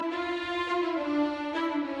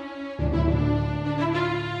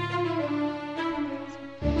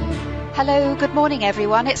Hello, good morning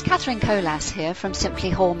everyone. It's Catherine Colas here from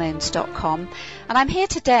simplyhormones.com, and I'm here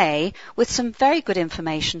today with some very good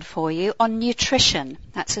information for you on nutrition.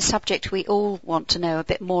 That's a subject we all want to know a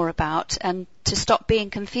bit more about and to stop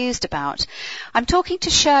being confused about. I'm talking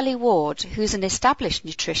to Shirley Ward, who's an established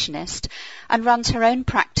nutritionist and runs her own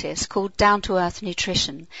practice called Down to Earth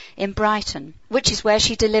Nutrition in Brighton, which is where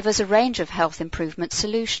she delivers a range of health improvement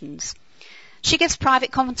solutions. She gives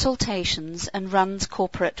private consultations and runs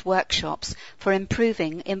corporate workshops for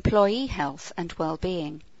improving employee health and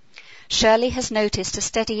well-being. Shirley has noticed a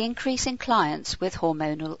steady increase in clients with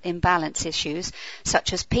hormonal imbalance issues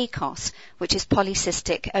such as PCOS, which is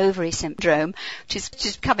polycystic ovary syndrome, which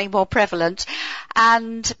is becoming more prevalent,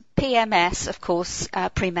 and PMS, of course,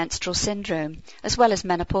 premenstrual syndrome, as well as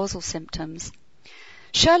menopausal symptoms.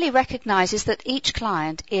 Shirley recognises that each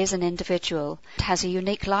client is an individual, has a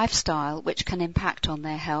unique lifestyle which can impact on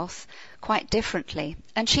their health quite differently,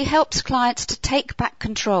 and she helps clients to take back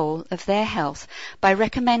control of their health by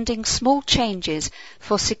recommending small changes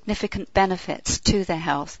for significant benefits to their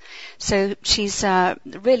health. So she's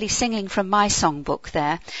really singing from my songbook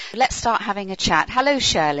there. Let's start having a chat. Hello,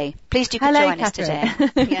 Shirley. Pleased you could join Catherine. us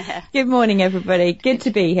today. Yeah. Good morning, everybody. Good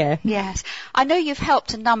to be here. Yes. I know you've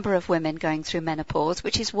helped a number of women going through menopause,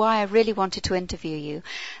 which is why I really wanted to interview you.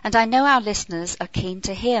 And I know our listeners are keen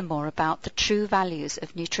to hear more about the true values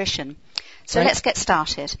of nutrition. So Right. Let's get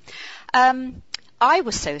started. I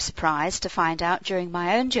was so surprised to find out during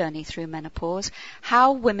my own journey through menopause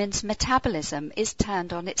how women's metabolism is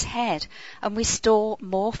turned on its head and we store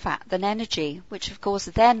more fat than energy, which of course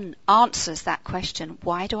then answers that question,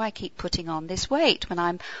 why do I keep putting on this weight when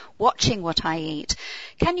I'm watching what I eat?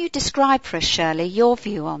 Can you describe for us, Shirley, your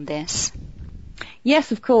view on this?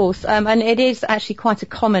 Yes, of course, and it is actually quite a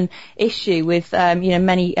common issue with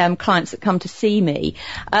many clients that come to see me.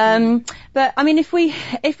 But I mean, if we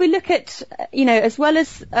look at as well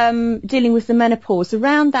as dealing with the menopause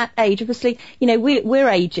around that age, obviously we're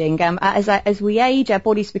aging. As we age, our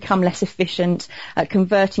bodies become less efficient at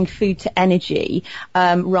converting food to energy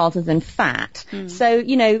rather than fat. So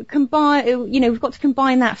we've got to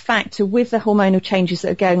combine that factor with the hormonal changes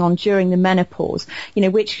that are going on during the menopause.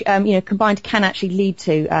 Which combined can actually lead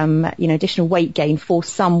to additional weight gain for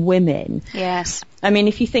some women. Yes. I mean,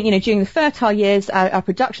 if you think, during the fertile years, our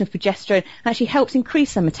production of progesterone actually helps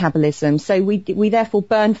increase our metabolism. So we therefore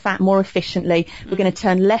burn fat more efficiently. We're going to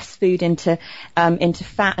turn less food into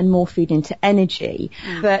fat and more food into energy.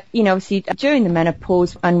 But, obviously during the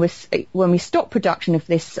menopause and when we stop production of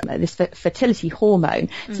this fertility hormone,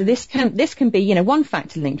 so this can be, one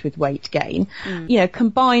factor linked with weight gain,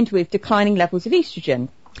 combined with declining levels of estrogen.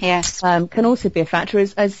 Yes. Can also be a factor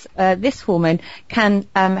as this hormone can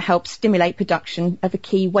help stimulate production of a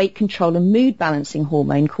key weight control and mood balancing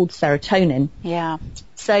hormone called serotonin. Yeah.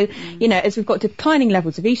 So, as we've got declining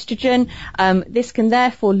levels of estrogen, this can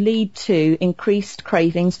therefore lead to increased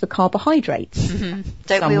cravings for carbohydrates. Mm-hmm.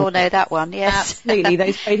 Don't we all know that one? Yes. Absolutely,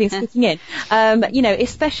 those cravings kicking in.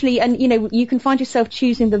 Especially, and, you can find yourself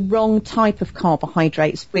choosing the wrong type of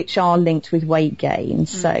carbohydrates which are linked with weight gain.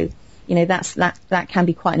 So, that can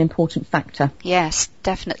be quite an important factor. Yes,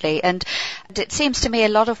 definitely. And it seems to me a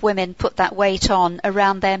lot of women put that weight on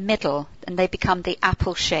around their middle and they become the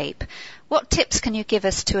apple shape. What tips can you give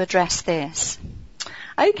us to address this?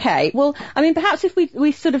 Okay, well, I mean, perhaps if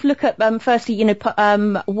we sort of look at, firstly,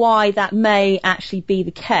 why that may actually be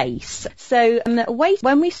the case. So,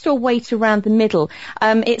 when we store weight around the middle,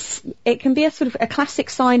 it can be a sort of a classic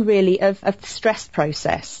sign, really, of the stress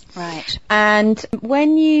process. Right. And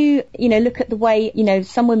when you look at the way,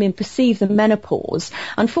 some women perceive the menopause,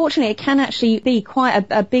 unfortunately, it can actually be quite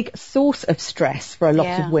a big source of stress for a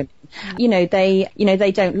lot of women.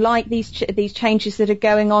 They don't like these changes that are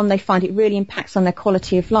going on. They find it really impacts on their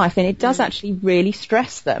quality of life, and it does actually really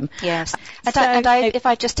stress them. Yes. If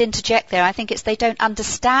I just interject there, I think it's they don't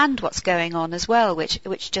understand what's going on as well,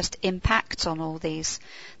 which just impacts on all these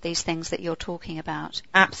things that you're talking about.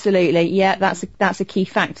 Absolutely, yeah, that's a key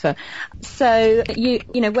factor. So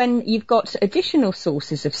when you've got additional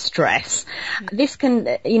sources of stress, this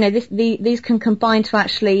can these can combine to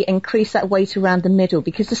actually increase that weight around the middle,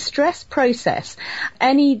 because the stress process,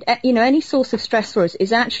 any source of stress for us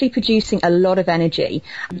is actually producing a lot of energy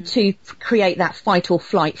to create that fight or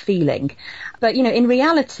flight feeling. But, in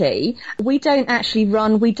reality, we don't actually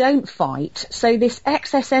run, we don't fight. So this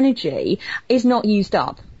excess energy is not used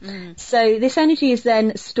up. So this energy is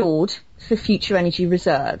then stored for future energy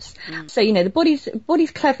reserves. So, the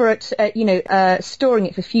body's clever at, storing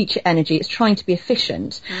it for future energy. It's trying to be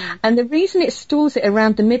efficient. And the reason it stores it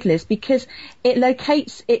around the middle is because it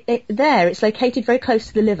locates it there. It's located very close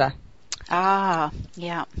to the liver. Ah,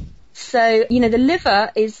 yeah. So, the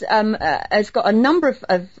liver has got a number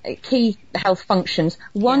of key health functions,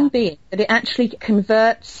 one being that it actually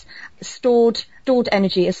converts stored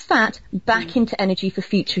energy as fat back into energy for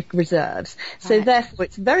future reserves. So therefore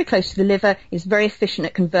it's very close to the liver, is very efficient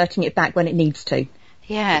at converting it back when it needs to.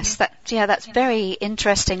 Yes, that's very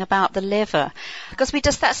interesting about the liver, because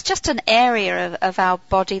that's just an area of our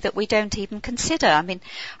body that we don't even consider. I mean,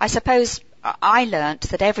 I suppose I learnt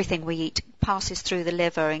that everything we eat passes through the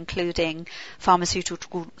liver, including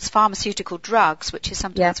pharmaceutical drugs, which is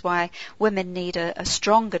sometimes why women need a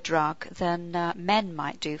stronger drug than men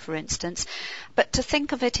might do, for instance. But to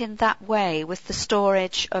think of it in that way, with the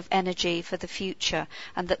storage of energy for the future,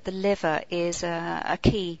 and that the liver is a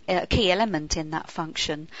key element in that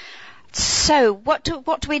function. So what do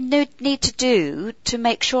we need to do to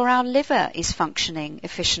make sure our liver is functioning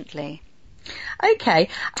efficiently? Okay.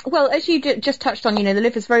 Well, as you just touched on, the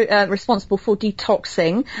liver is very responsible for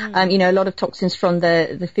detoxing, a lot of toxins from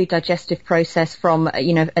the food digestive process, from,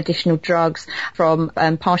 additional drugs, from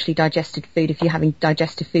partially digested food if you're having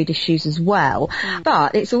digestive food issues as well.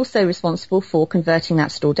 But it's also responsible for converting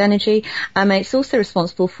that stored energy. It's also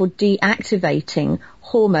responsible for deactivating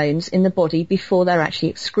hormones in the body before they're actually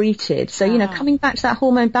excreted. So, coming back to that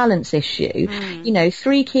hormone balance issue,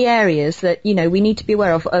 3 key areas that, we need to be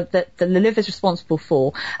aware of that the liver is responsible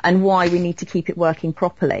for, and why we need to keep it working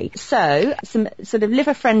properly. So, some sort of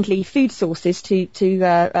liver-friendly food sources to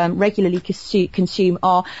regularly consume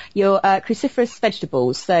are your cruciferous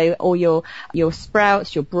vegetables. So, all your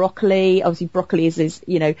sprouts, your broccoli. Obviously, broccoli has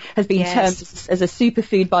been termed as a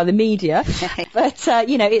superfood by the media, but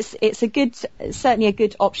it's certainly a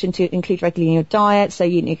good option to include regularly in your diet. So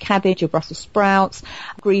your cabbage, your Brussels sprouts,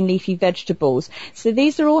 green leafy vegetables. So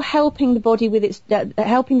these are all helping the body with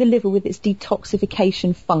helping the liver with its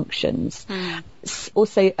detoxification functions.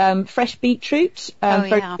 Also, fresh beetroot,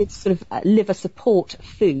 very good sort of liver support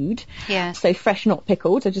food. Yeah. So fresh, not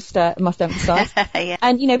pickled. I just must emphasise.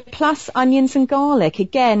 And plus onions and garlic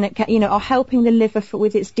again, are helping the liver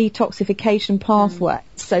with its detoxification pathway.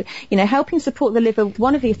 So helping support the liver.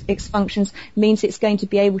 One of its functions means it's going to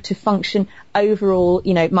be able to function overall,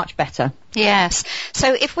 much better. Yes.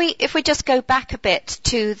 So if we just go back a bit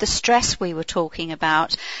to the stress we were talking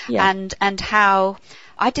about, and how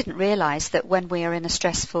I didn't realise that when we are in a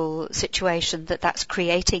stressful situation that's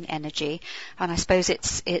creating energy, and I suppose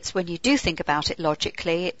it's when you do think about it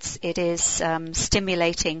logically, it is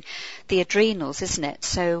stimulating the adrenals, isn't it?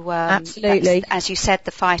 So absolutely, as you said,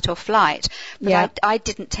 the fight or flight. But I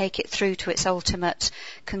didn't take it through to its ultimate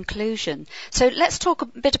conclusion. So let's talk a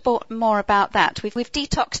bit more about that. We've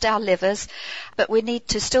detoxed our livers, but we need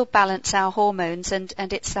to still balance our hormones, and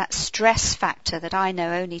it's that stress factor that I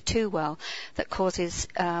know only too well that causes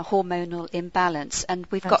hormonal imbalance, and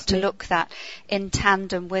we've got to look that in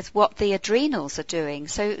tandem with what the adrenals are doing.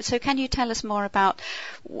 So can you tell us more about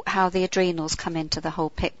how the adrenals come into the whole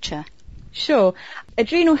picture? Sure.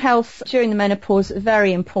 Adrenal health during the menopause is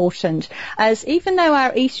very important, as even though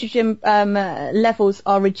our estrogen levels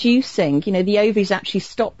are reducing, the ovaries actually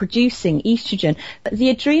stop producing estrogen, the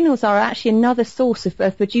adrenals are actually another source of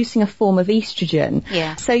producing a form of estrogen.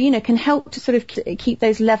 Yeah. So, can help to sort of keep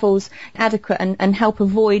those levels adequate and help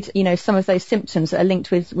avoid, some of those symptoms that are linked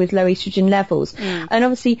with low estrogen levels. And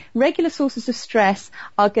obviously, regular sources of stress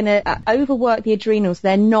are going to overwork the adrenals.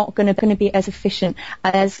 They're not going to be as efficient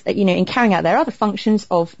as, in carrying out their other functions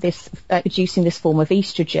of this producing this form of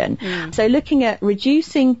estrogen. So looking at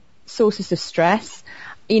reducing sources of stress,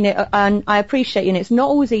 and I appreciate, it's not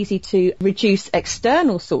always easy to reduce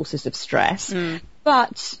external sources of stress.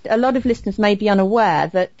 But a lot of listeners may be unaware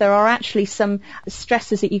that there are actually some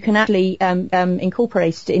stresses that you can actually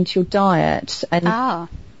incorporate into your diet, and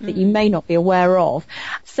that you may not be aware of.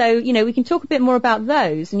 So, we can talk a bit more about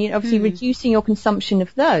those, and obviously reducing your consumption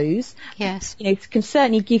of those, can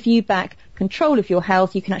certainly give you back control of your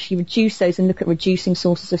health. You can actually reduce those and look at reducing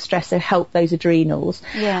sources of stress to help those adrenals.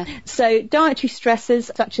 Yeah. So dietary stressors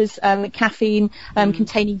such as caffeine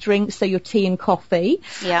containing drinks, so your tea and coffee.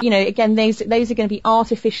 Yeah. Again, those are going to be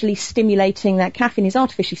artificially stimulating. That caffeine is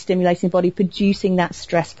artificially stimulating the body, producing that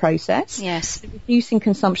stress process. Yes. So reducing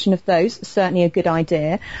consumption of those is certainly a good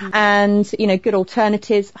idea. And good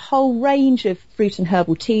alternatives. Whole range of fruit and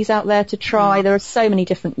herbal teas out there to try. There are so many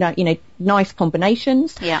different nice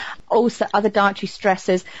combinations. Yeah. Also other dietary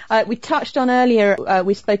stressors. We touched on earlier,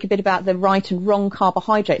 we spoke a bit about the right and wrong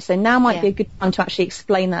carbohydrates. So now might be a good time to actually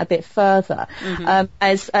explain that a bit further,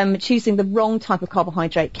 as choosing the wrong type of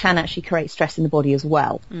carbohydrate can actually create stress in the body as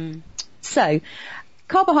well. So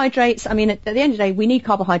carbohydrates, I mean, at the end of the day, we need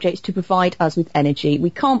carbohydrates to provide us with energy. We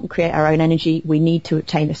can't create our own energy. We need to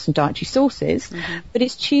obtain this from dietary sources. Mm-hmm. But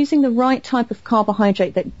it's choosing the right type of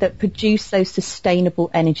carbohydrate that produce those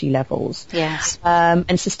sustainable energy levels. Yes.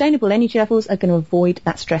 And sustainable energy levels are going to avoid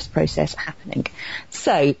that stress process happening.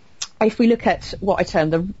 So, if we look at what I term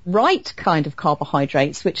the right kind of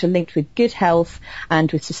carbohydrates, which are linked with good health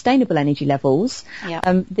and with sustainable energy levels, yep.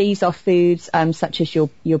 These are foods such as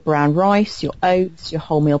your brown rice, your oats, your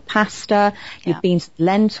wholemeal pasta, your yep. beans,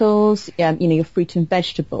 lentils, your fruit and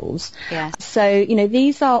vegetables. Yes. So,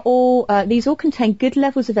 these all contain good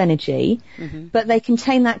levels of energy, mm-hmm. but they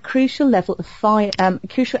contain that crucial level of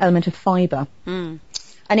crucial element of fibre. Mm.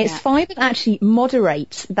 And it's fibre that actually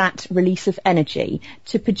moderates that release of energy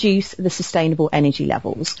to produce the sustainable energy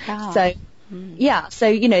levels. Oh. So,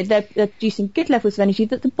 they're producing good levels of energy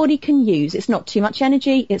that the body can use. It's not too much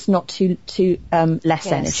energy. It's not too less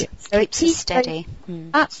energy. So it keeps steady.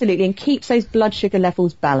 Absolutely, and keeps those blood sugar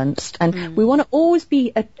levels balanced. And we want to always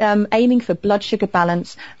be aiming for blood sugar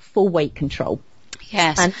balance for weight control.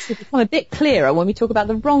 Yes. And to become a bit clearer when we talk about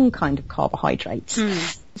the wrong kind of carbohydrates.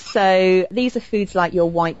 So these are foods like your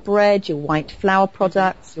white bread, your white flour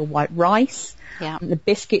products, your white rice, the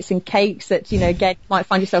biscuits and cakes that, again, you might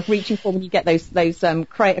find yourself reaching for when you get those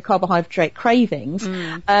carbohydrate cravings.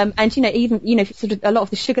 And, even, sort of a lot of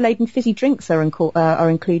the sugar-laden fizzy drinks are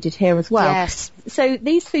included here as well. Yes. So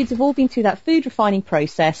these foods have all been through that food refining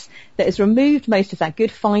process that has removed most of that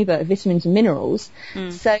good fibre, vitamins and minerals.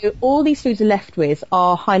 So all these foods are left with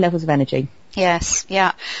are high levels of energy. Yes,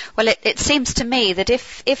 yeah. Well, it seems to me that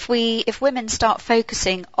if women start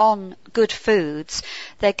focusing on good foods,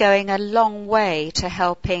 they're going a long way to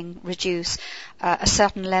helping reduce a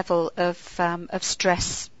certain level of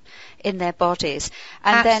stress in their bodies.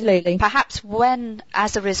 And Absolutely. Then perhaps when,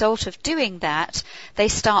 as a result of doing that, they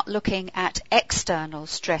start looking at external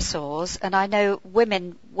stressors, and I know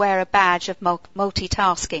women wear a badge of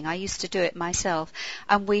multitasking. I used to do it myself.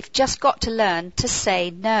 And we've just got to learn to say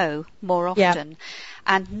no more often.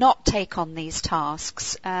 And not take on these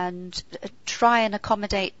tasks and try and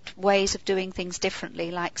accommodate ways of doing things differently,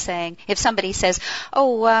 like saying, if somebody says,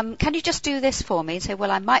 can you just do this for me? And say, well,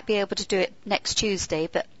 I might be able to do it next Tuesday,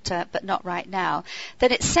 but not right now.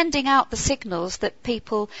 Then it's sending out the signals that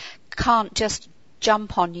people can't just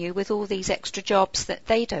jump on you with all these extra jobs that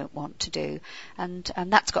they don't want to do, and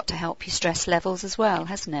that's got to help your stress levels as well,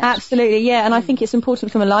 hasn't it? Absolutely, yeah. And I think it's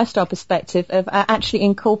important from a lifestyle perspective of actually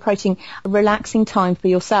incorporating a relaxing time for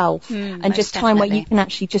yourself and just time where you can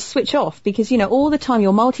actually just switch off, because all the time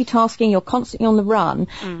you're multitasking, you're constantly on the run,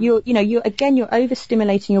 you're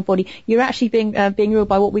overstimulating your body. You're actually being ruled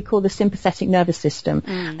by what we call the sympathetic nervous system,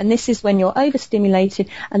 and this is when you're overstimulated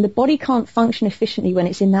and the body can't function efficiently when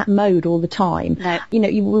it's in that mode all the time. No.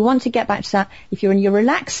 We want to get back to that. If you're in your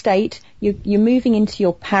relaxed state, you're moving into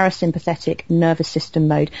your parasympathetic nervous system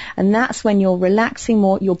mode, and that's when you're relaxing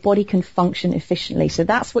more, your body can function efficiently. So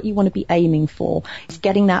that's what you want to be aiming for, is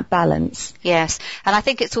getting that balance. Yes, and I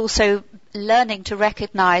think it's also learning to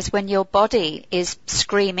recognise when your body is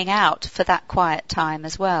screaming out for that quiet time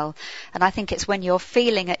as well. And I think it's when you're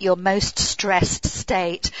feeling at your most stressed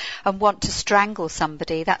state and want to strangle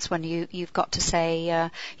somebody, that's when you've got to say,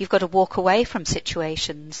 you've got to walk away from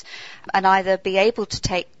situations and either be able to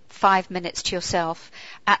take 5 minutes to yourself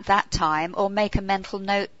at that time, or make a mental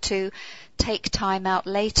note to take time out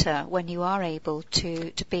later when you are able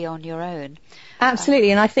to be on your own.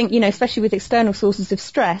 Absolutely, and I think, especially with external sources of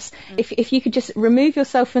stress, if you could just remove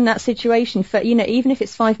yourself from that situation for, even if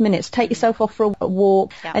it's 5 minutes, take yourself off for a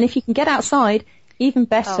walk, and if you can get outside, even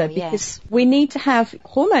better, because we need to have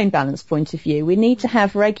hormone balance point of view. We need to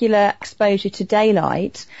have regular exposure to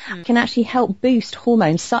daylight. Can actually help boost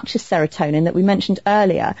hormones such as serotonin that we mentioned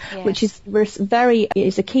earlier, which is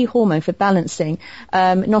a key hormone for balancing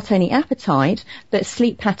not only appetite but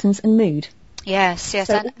sleep patterns and mood. Yes.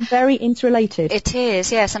 So and very interrelated. It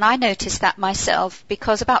is, yes, and I noticed that myself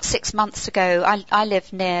because about 6 months ago I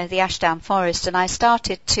live near the Ashdown Forest, and I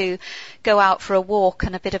started to go out for a walk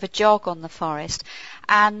and a bit of a jog on the forest,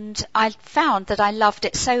 and I found that I loved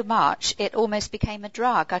it so much it almost became a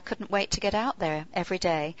drug. I couldn't wait to get out there every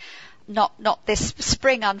day. Not this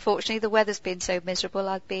spring, unfortunately. The weather's been so miserable.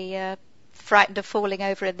 I'd be frightened of falling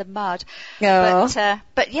over in the mud.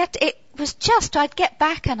 But yet it was just, I'd get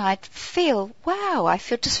back and I'd feel, wow, I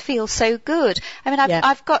just feel so good. I mean,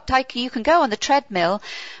 I've got, you can go on the treadmill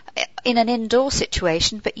in an indoor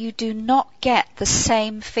situation, but you do not get the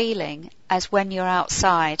same feeling as when you're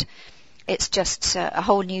outside. it's just a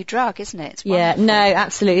whole new drug, isn't it? It's yeah, wonderful. no,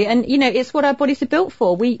 absolutely. And, it's what our bodies are built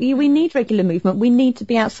for. We need regular movement. We need to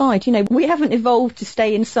be outside. We haven't evolved to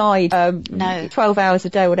stay inside 12 hours a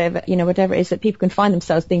day, whatever it is that people can find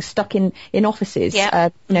themselves being stuck in offices,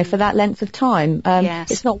 for that length of time.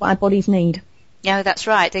 Yes. It's not what our bodies need. No, that's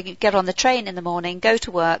right. They get on the train in the morning, go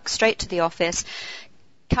to work, straight to the office,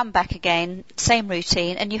 come back again, same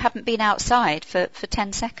routine, and you haven't been outside for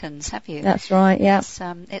 10 seconds, have you? That's right, yeah.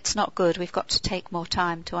 It's not good. We've got to take more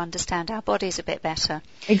time to understand our bodies a bit better.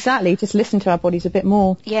 Exactly, just listen to our bodies a bit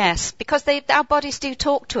more. Yes, because our bodies do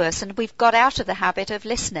talk to us, and we've got out of the habit of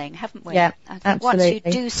listening, haven't we? Yeah, I think absolutely.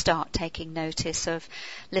 once you do start taking notice of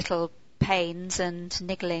little pains and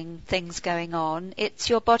niggling things going on, it's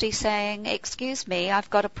your body saying, excuse me,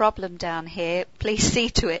 I've got a problem down here, please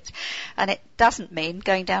see to it. And it doesn't mean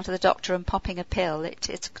going down to the doctor and popping a pill.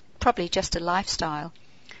 It's probably just a lifestyle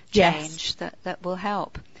change that will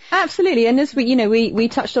help. Absolutely, and as we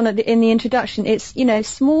touched on it in the introduction, it's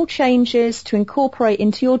small changes to incorporate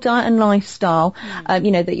into your diet and lifestyle,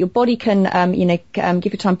 that your body can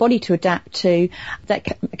give your time body to adapt to,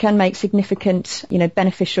 that can make significant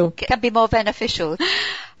beneficial. Can be more beneficial.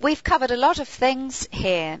 We've covered a lot of things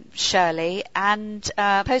here, Shirley, and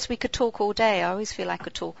I suppose we could talk all day. I always feel I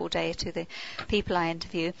could talk all day to the people I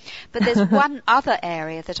interview. But there's one other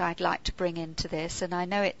area that I'd like to bring into this, and I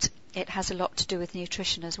know it has a lot to do with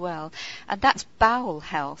nutrition as well, and that's bowel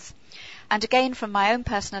health. And again, from my own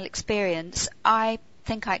personal experience, I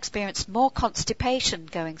think I experienced more constipation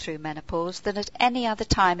going through menopause than at any other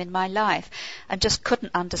time in my life, and just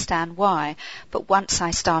couldn't understand why. But once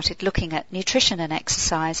I started looking at nutrition and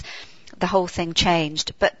exercise, the whole thing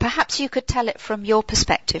changed. But perhaps you could tell it from your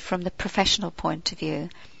perspective, from the professional point of view.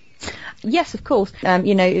 Yes, of course.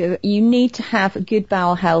 You need to have good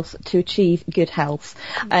bowel health to achieve good health.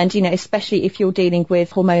 And, especially if you're dealing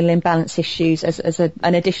with hormonal imbalance issues as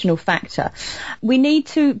an additional factor. We need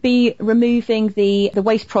to be removing the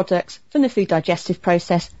waste products from the food digestive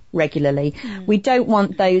process regularly. We don't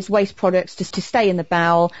want those waste products just to stay in the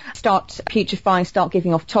bowel, start putrefying, start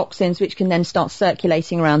giving off toxins, which can then start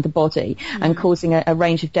circulating around the body and causing a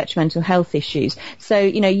range of detrimental health issues. So,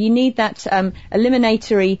 you need that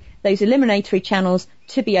those eliminatory channels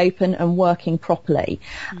to be open and working properly.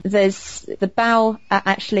 The bowel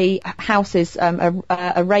actually houses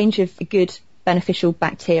a range of good beneficial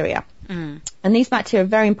bacteria. And these bacteria are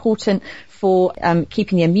very important for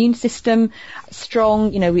keeping the immune system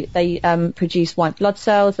strong. They produce white blood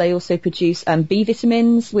cells. They also produce B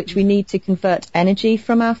vitamins, which we need to convert energy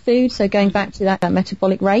from our food. So going back to that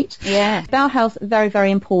metabolic rate. Yeah. Bowel health, very,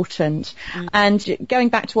 very important. And going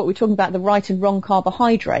back to what we were talking about, the right and wrong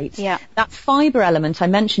carbohydrates. Yeah. That fibre element I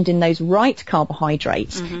mentioned in those right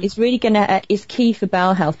carbohydrates is really is key for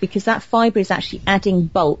bowel health, because that fibre is actually adding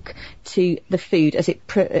bulk to the food as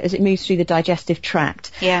it moves through the digestive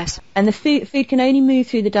tract. Yes. And the food can only move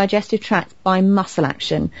through the digestive tract by muscle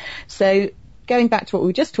action. So going back to what we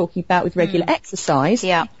were just talking about with regular exercise,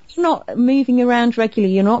 if you're not moving around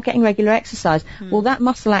regularly, you're not getting regular exercise, well, that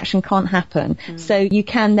muscle action can't happen. So you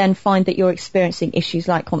can then find that you're experiencing issues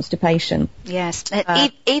like constipation. Yes,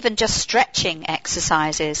 even just stretching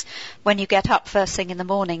exercises. When you get up first thing in the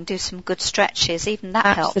morning, do some good stretches. Even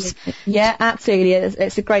that helps. Yeah, absolutely.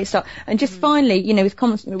 It's a great start. And just finally, with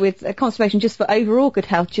constipation, just for overall good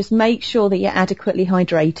health, just make sure that you're adequately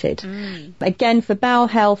hydrated. Again, for bowel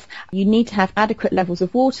health, you need to have adequate levels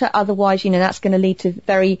of water. Otherwise, that's going to lead to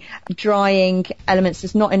very drying elements.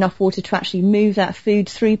 There's not enough water to actually move that food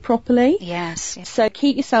through properly. Yes. So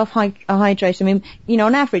keep yourself hydrated. I mean,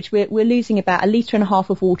 on average, we're losing about 1.5 litres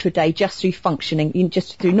of water a day just through functioning,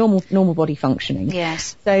 just through normal body functioning.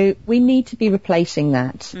 Yes. So we need to be replacing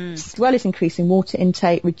that, as well as increasing water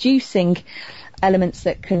intake, reducing elements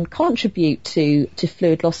that can contribute to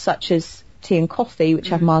fluid loss, such as tea and coffee, which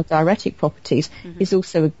have mild diuretic properties, is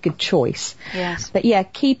also a good choice. Yes. But yeah,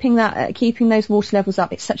 keeping those water levels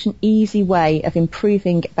up, it's such an easy way of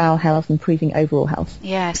improving bowel health, improving overall health.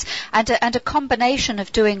 Yes, and a combination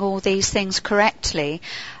of doing all these things correctly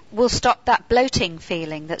will stop that bloating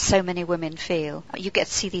feeling that so many women feel. You get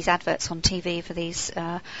to see these adverts on TV for these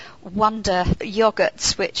wonder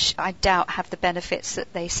yogurts, which I doubt have the benefits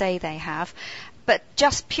that they say they have. But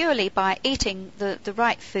just purely by eating the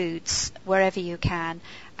right foods wherever you can,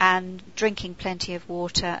 and drinking plenty of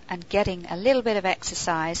water, and getting a little bit of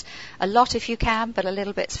exercise, a lot if you can, but a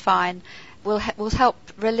little bit's fine, will help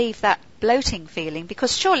relieve that bloating feeling,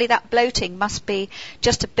 because surely that bloating must be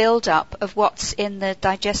just a build-up of what's in the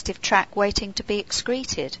digestive tract waiting to be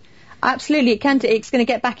excreted. Absolutely, it can. It's going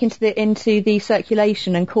to get back into the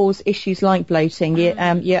circulation and cause issues like bloating. You're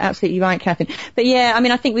absolutely right, Catherine. But yeah, I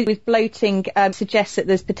mean, I think with bloating suggests that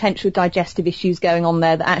there's potential digestive issues going on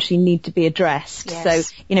there that actually need to be addressed. Yes.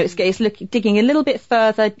 So it's digging a little bit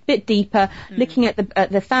further, a bit deeper, looking at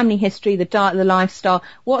the family history, the diet, the lifestyle,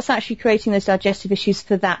 what's actually creating those digestive issues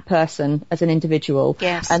for that person as an individual,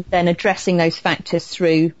 and then addressing those factors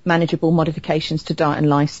through manageable modifications to diet and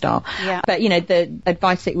lifestyle. Yeah. But the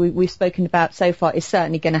advice that we've spoken about so far is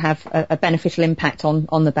certainly going to have a beneficial impact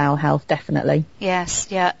on the bowel health, definitely. Yes,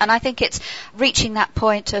 yeah, and I think it's reaching that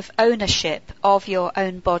point of ownership of your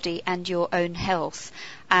own body and your own health,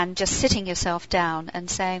 and just sitting yourself down and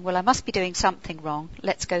saying, well, I must be doing something wrong.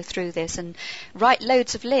 Let's go through this and write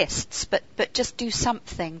loads of lists, but just do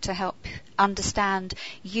something to help understand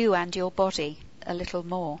you and your body a little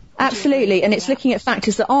more. Absolutely, and it's looking at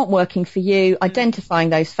factors that aren't working for you, identifying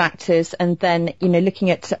those factors, and then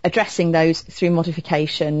looking at addressing those through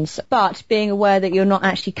modifications, but being aware that you're not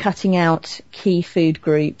actually cutting out key food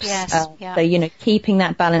groups. So keeping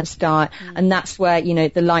that balanced diet, and that's where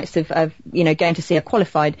the likes of going to see a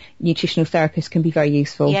qualified nutritional therapist can be very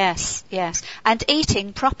useful. Yes, and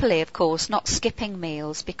eating properly, of course, not skipping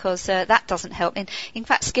meals, because that doesn't help. In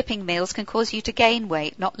fact, skipping meals can cause you to gain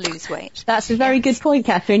weight, not lose weight. That's a very good point,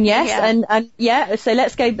 Catherine. Yes, so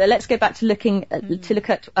let's go back to looking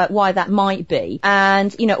at why that might be,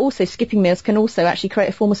 and also skipping meals can also actually create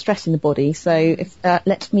a form of stress in the body. So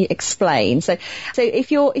let me explain. So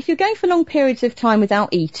if you're going for long periods of time without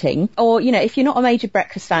eating, or if you're not a major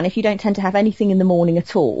breakfast fan, if you don't tend to have anything in the morning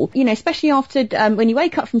at all, especially after when you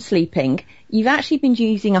wake up from sleeping, you've actually been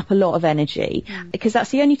using up a lot of energy, because that's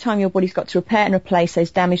the only time your body's got to repair and replace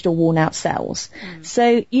those damaged or worn out cells.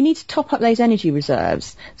 So you need to top up those energy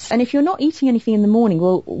reserves. And if you're not eating anything in the morning,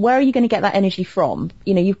 well, where are you going to get that energy from?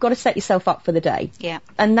 You've got to set yourself up for the day. Yeah.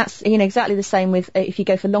 And that's, exactly the same with if you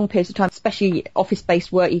go for long periods of time, especially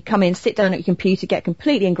office-based work, you come in, sit down at your computer, get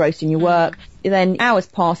completely engrossed in your work, then hours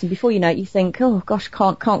pass, and before you know it, you think, oh gosh,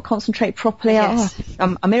 can't concentrate properly. Yes.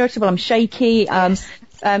 I'm irritable, I'm shaky. Yes.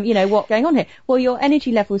 What's going on here? Well, your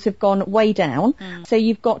energy levels have gone way down, so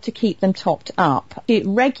you've got to keep them topped up.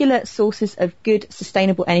 Regular sources of good,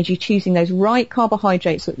 sustainable energy, choosing those right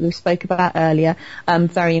carbohydrates that we spoke about earlier,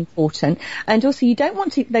 very important. And also, you don't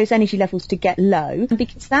want those energy levels to get low,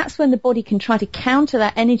 because that's when the body can try to counter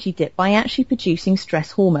that energy dip by actually producing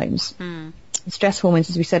stress hormones. Stress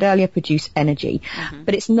hormones, as we said earlier, produce energy,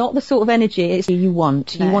 but it's not the sort of energy you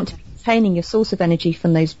want. No. You want to be obtaining your source of energy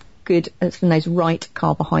from those right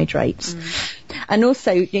carbohydrates. And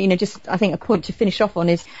also, I think a point to finish off on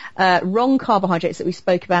is wrong carbohydrates that we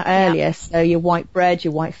spoke about earlier. Yeah. So your white bread,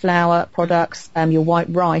 your white flour products, your white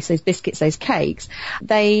rice, those biscuits, those cakes,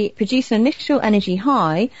 they produce an initial energy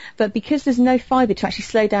high, but because there's no fibre to actually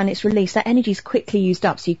slow down its release, that energy is quickly used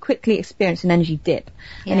up, so you quickly experience an energy dip.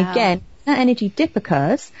 Yeah. And again, that energy dip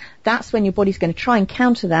occurs, that's when your body's going to try and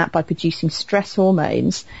counter that by producing stress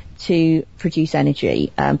hormones to produce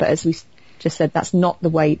energy. But as we just said, that's not the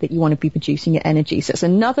way that you want to be producing your energy. So it's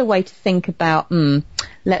another way to think about,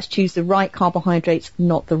 let's choose the right carbohydrates,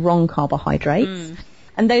 not the wrong carbohydrates.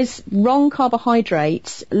 And those wrong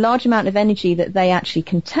carbohydrates, large amount of energy that they actually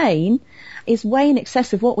contain is way in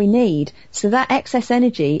excess of what we need. So that excess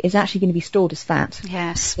energy is actually going to be stored as fat.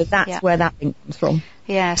 Yes. So that's where that thing comes from.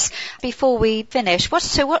 Yes. Before we finish,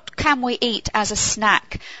 what can we eat as a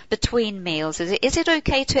snack between meals? Is it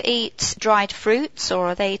okay to eat dried fruits, or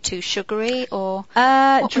are they too sugary? Or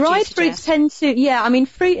dried fruits tend to,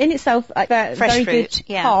 fruit in itself, fresh very fruit,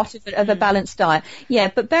 good part of a balanced diet.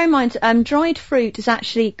 Yeah, but bear in mind, dried fruit is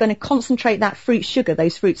actually going to concentrate that fruit sugar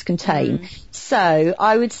those fruits contain. So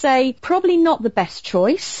I would say probably not the best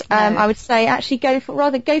choice. No. I would say actually go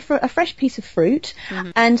for a fresh piece of fruit,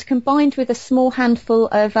 and combined with a small handful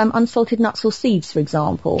of unsalted nuts or seeds, for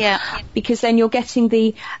example. Yeah. Because then you're getting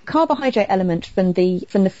the carbohydrate element from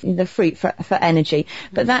the fruit for energy,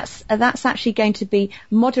 but that's actually going to be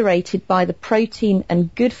moderated by the protein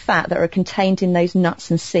and good fat that are contained in those nuts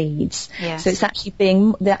and seeds. Yes. So it's actually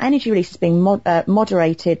the energy release is being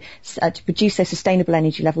moderated to produce those sustainable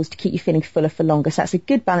energy levels to keep you feeling fuller for longer. So that's a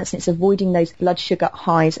good balance, and it's avoiding those blood sugar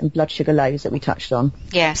highs and blood sugar lows that we touched on.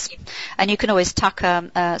 Yes, and you can always tuck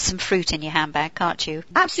some fruit in your handbag, can't you?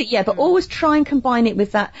 Absolutely, yeah, but always try and combine it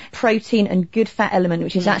with that protein and good fat element,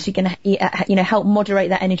 which is actually going to help moderate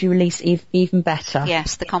that energy release even better.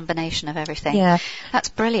 Yes, the combination of everything. Yeah. That's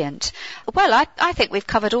brilliant. Well, I think we've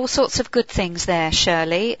covered all sorts of good things there,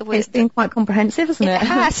 Shirley. It's been quite comprehensive, hasn't it? It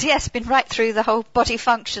has, yes, been right through the whole body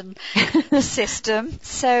function system.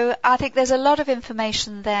 So I think there's a lot of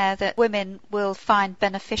information there that women will find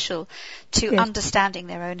beneficial to understanding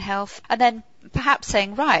their own health, and then perhaps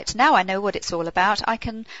saying, right, now I know what it's all about.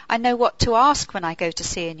 I know what to ask when I go to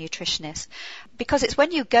see a nutritionist. Because it's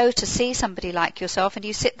when you go to see somebody like yourself and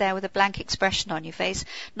you sit there with a blank expression on your face,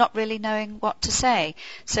 not really knowing what to say.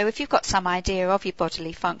 So if you've got some idea of your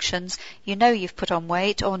bodily functions, you know you've put on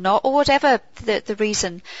weight or not, or whatever the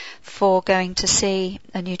reason for going to see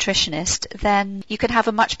a nutritionist, then you can have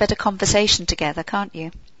a much better conversation together, can't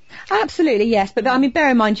you? Absolutely, yes. But I mean, bear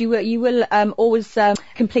in mind, you will always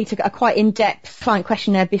complete a quite in-depth client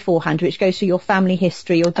questionnaire beforehand, which goes through your family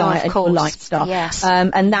history, your diet, and your lifestyle. Yes.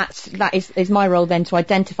 And that is my role then, to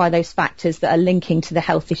identify those factors that are linking to the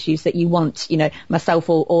health issues that you want, myself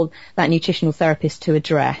or that nutritional therapist to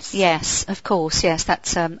address. Yes, of course. Yes,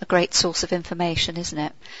 that's a great source of information, isn't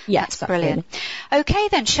it? Yes, that's brilliant. Okay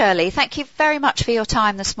then, Shirley, thank you very much for your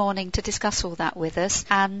time this morning to discuss all that with us,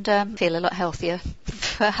 and feel a lot healthier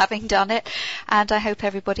for having done it, and I hope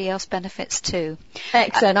everybody else benefits too.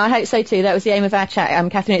 Excellent. I hope so too. That was the aim of our chat,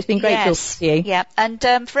 Catherine. It's been great talking to you. Yeah, and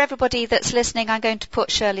for everybody that's listening, I'm going to put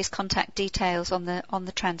Shirley's contact details on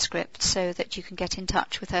the transcript so that you can get in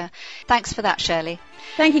touch with her. Thanks for that, Shirley.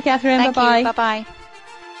 Thank you, Catherine. Thank Bye-bye. you. Bye-bye.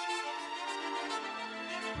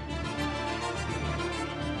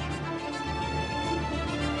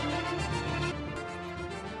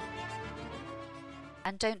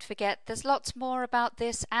 And don't forget, there's lots more about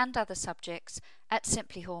this and other subjects at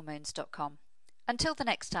simplyhormones.com. Until the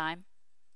next time.